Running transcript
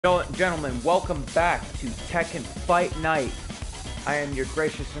Gentlemen, welcome back to Tekken Fight Night. I am your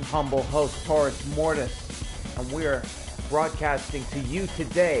gracious and humble host, Taurus Mortis, and we are broadcasting to you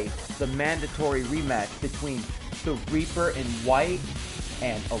today the mandatory rematch between the Reaper in white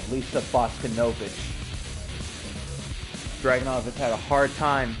and Aliisa Bascatonavocitch. Dragunov has had a hard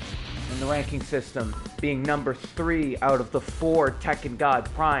time in the ranking system, being number 3 out of the 4 Tekken God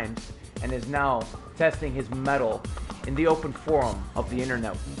Primes, and is now testing his mettle in the open forum of the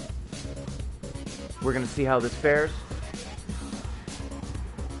internet. We're going to see how this fares.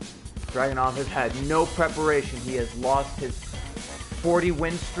 Dragunov has had no preparation. He has lost his 40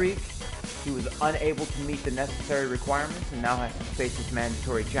 win streak. He was unable to meet the necessary requirements and now has to face his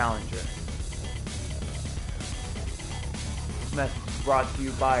mandatory challenger. This message is brought to you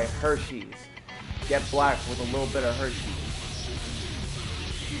by Hershey's. Get black with a little bit of Hershey's.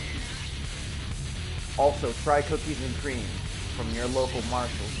 Also, try cookies and cream from your local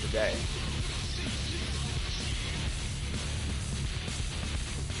Marshalls today.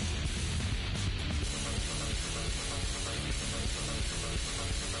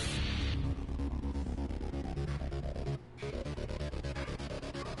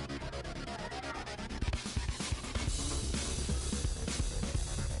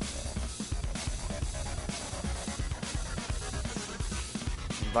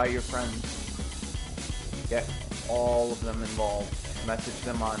 Invite your friends. Get all of them involved. Message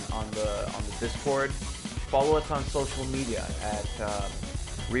them on the Discord. Follow us on social media at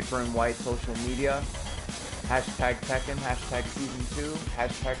Reaper in White social media. Hashtag Tekken, hashtag Season 2,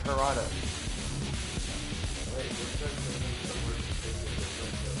 hashtag Harada.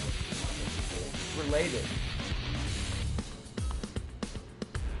 Related.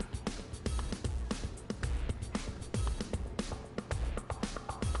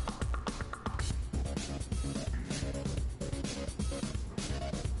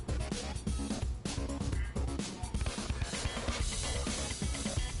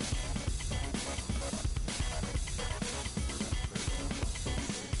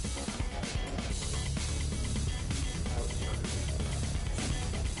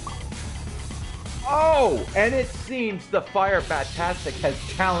 Oh, and it seems the Fire Batastic has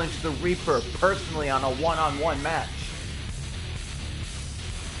challenged the Reaper personally on a one-on-one match.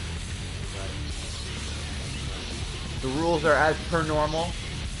 The rules are as per normal.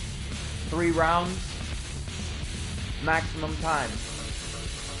 3 rounds, maximum time.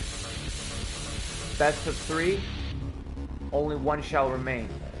 Best of 3, only one shall remain.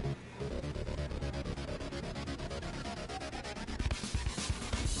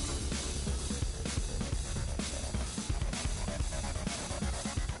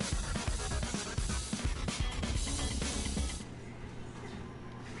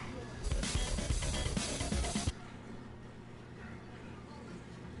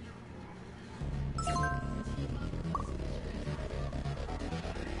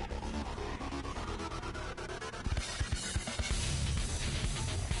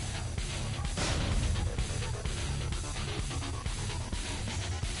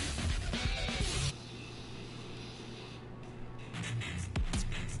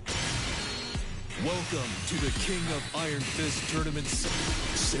 Welcome to the King of Iron Fist Tournament,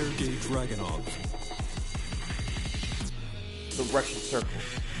 Sergey Dragunov. The Russian Circle.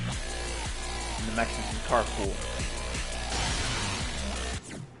 And the Mexican Carpool.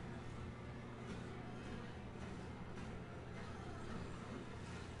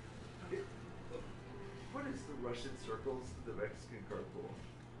 What is the Russian Circles, the Mexican Carpool?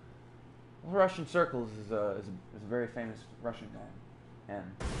 Well, Russian Circles is a very famous Russian guy. And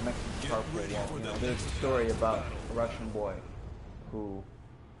Mexican Carpool, well, there's a story about a Russian boy who,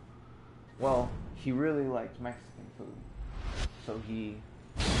 well, he really liked Mexican food. So he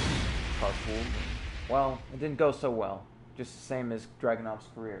carpooled. Well, it didn't go so well. Just the same as Dragunov's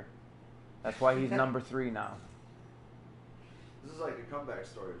career. That's why he's number 3 now. This is like a comeback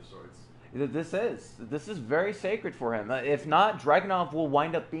story of sorts. This is very sacred for him. If not, Dragunov will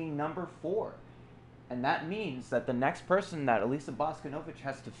wind up being number 4. And that means that the next person that Aliisa Bascatonavocitch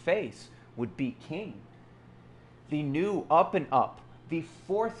has to face would be King. The new up and up. The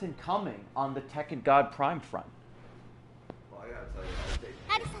 4th in coming on the Tekken God Prime front. Well, I gotta tell you, I think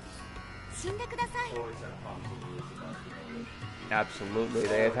always had problems with Aliisa Bascatonavocitch. Absolutely.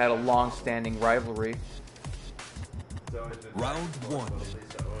 They have had a long-standing rivalry. It's always been Round back and forth, 1. but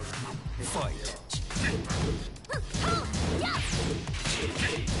Aliisa always Fight.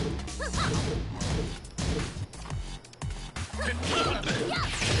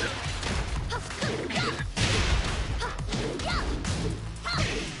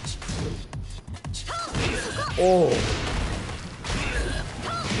 Oh.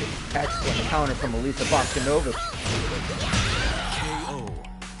 Excellent counter from Aliisa Bascatonavocitch. KO.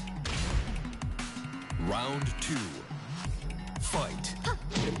 Round 2. Fight.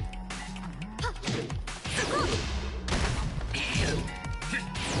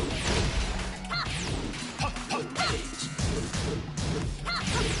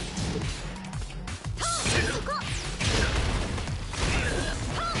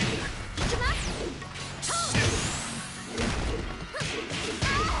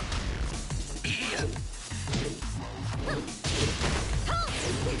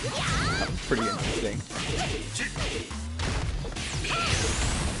 Pretty interesting.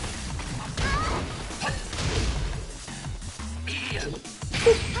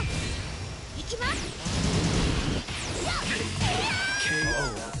 KO.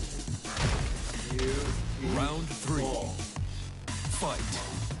 Round 3. Fight.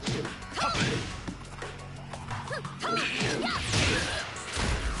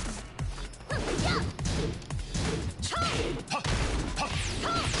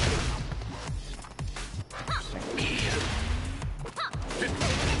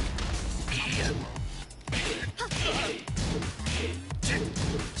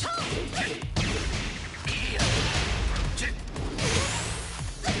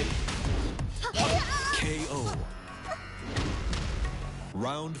 KO.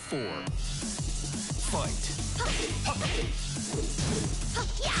 Round 4. Fight.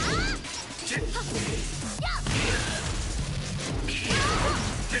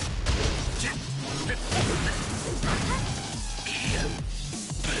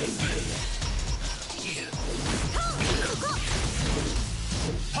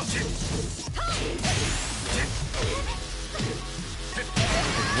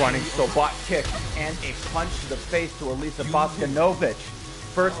 Running Sobot kick and a punch to the face to Aliisa Bascatonavocitch.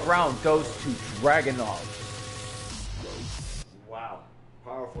 First round goes to Dragunov. Wow.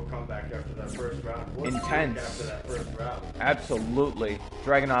 Powerful comeback after that first round. What's Intense. after that first round? Absolutely.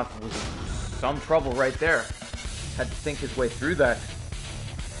 Dragunov was in some trouble right there. Had to think his way through that.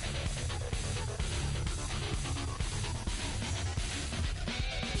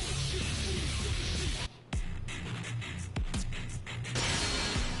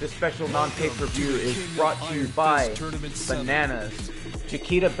 This special non-pay-per-view is brought to you by Bananas.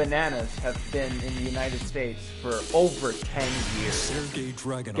 Chiquita Bananas have been in the United States for over 10 years.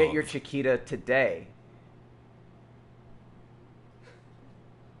 Dragunov. Get your Chiquita today.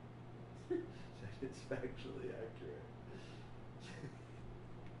 It's factually accurate.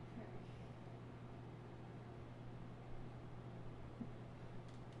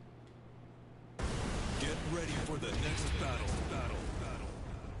 Get ready for the next battle.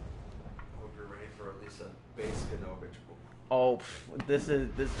 Hope you're ready for Aliisa Bascatonavocitch. Oh, this is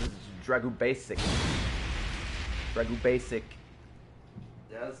Dragu Basic. Dragu Basic.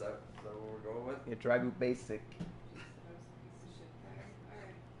 Yeah, is that what we're going with? Yeah, Dragu Basic.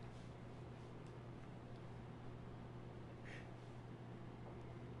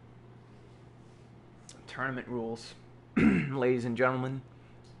 Tournament rules, ladies and gentlemen.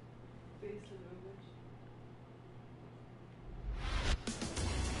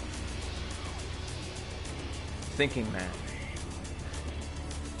 Thinking man.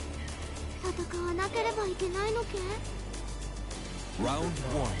 戦わなければいけないのけ？ Round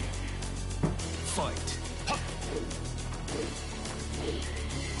 1. Fight.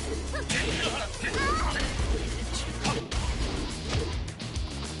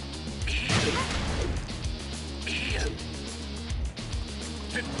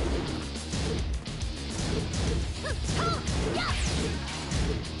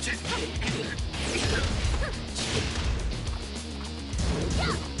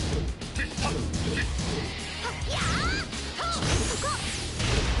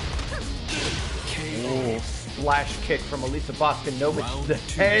 Oh, splash kick from Aliisa Bascatonavocitch to the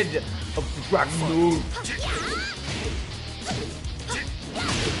head of Dragunov.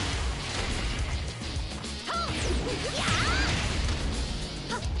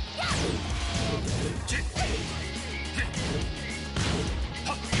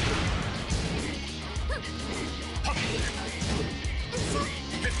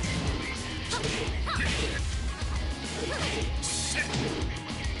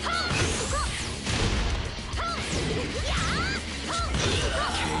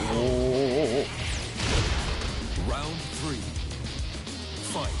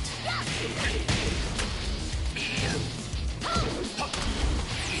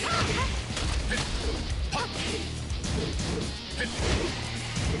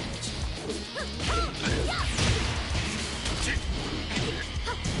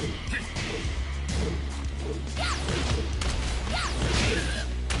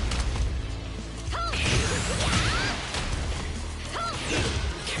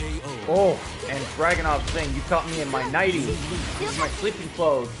 Oh, and Dragunov saying, you caught me in my nightie. These are my sleeping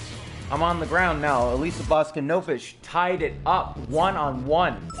clothes. I'm on the ground now. Aliisa Bascatonavocitch tied it up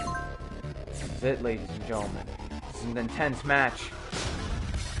 1-on-1. This is it, ladies and gentlemen. This is an intense match.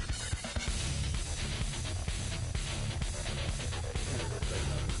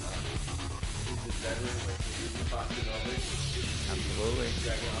 Absolutely.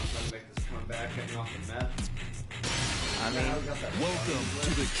 Dragunov trying to make this comeback, getting off the meth. I mean, Welcome to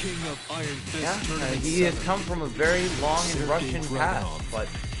the King of Iron Fist yeah, Tournament he has 7. come from a very long and Sergey Russian past, Dragunov. but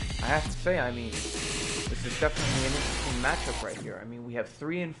I have to say, I mean, this is definitely an interesting matchup right here. I mean, we have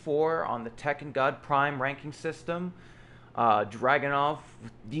 3 and 4 on the Tekken God Prime ranking system. Dragunov,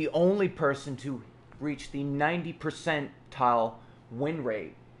 the only person to reach the 90 percentile win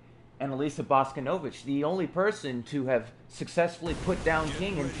rate. And Aliisa Bascatonavocitch, the only person to have successfully put down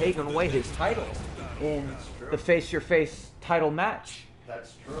King and taken away his title in the face-your-face title match.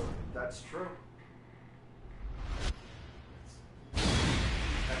 That's true. That's true.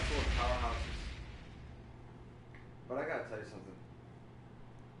 Excellent powerhouses. But I gotta tell you something.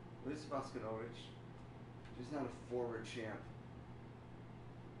 Aliisa Bascatonavocitch, she's not a forward champ.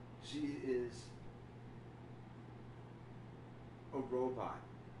 She is a robot.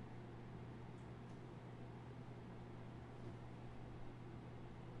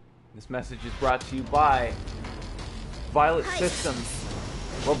 This message is brought to you by Violet Systems,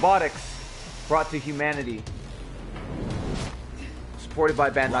 robotics brought to humanity. Supported by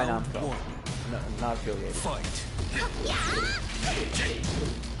Bandai Round Namco. 1. No, not affiliated. Fight.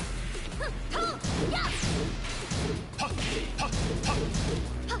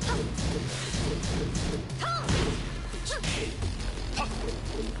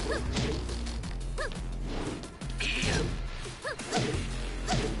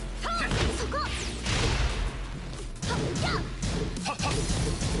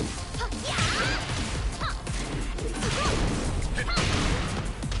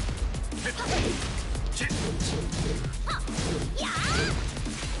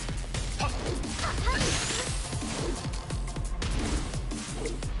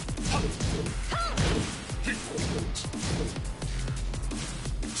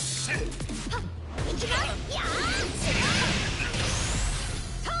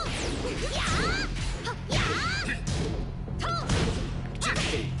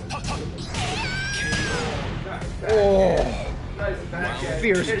 Oh,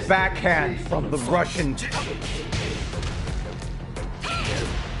 fierce backhand from the Russian.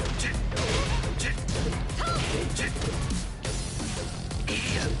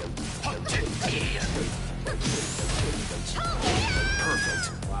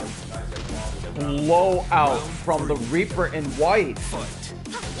 Blowout from the Reaper in white. Fight.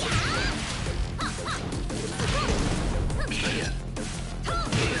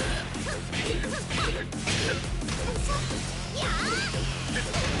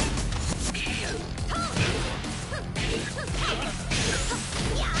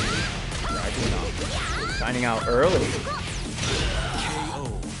 Signing out early. KO.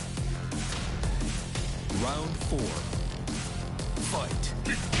 Round 4. Fight.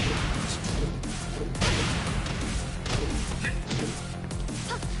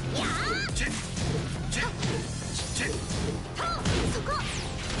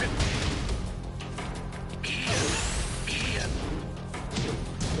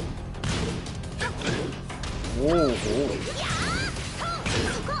 Whoa.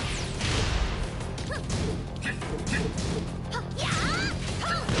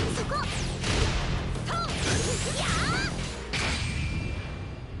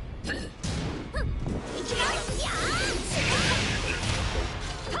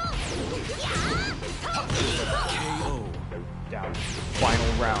 KO. Down.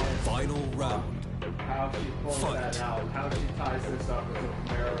 Final round. Final round. How she pulls Fight. that out, how she ties this up is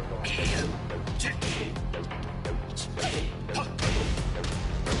a miracle.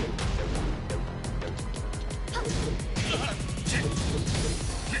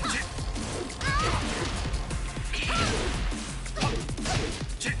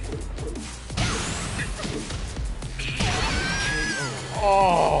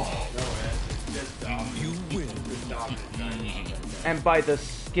 Oh. You win. And by the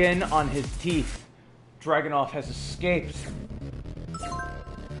skin on his teeth, Dragunov has escaped.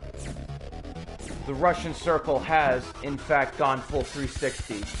 The Russian circle has, in fact, gone full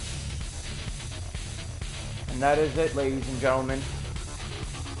 360. And that is it, ladies and gentlemen.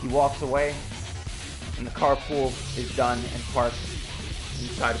 He walks away, and the carpool is done and parked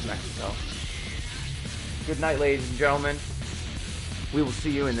inside of Mexico. Good night, ladies and gentlemen. We will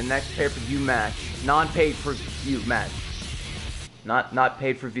see you in the next pay-per-view match, non-pay-per-view match. Not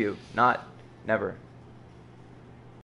paid for view. Never.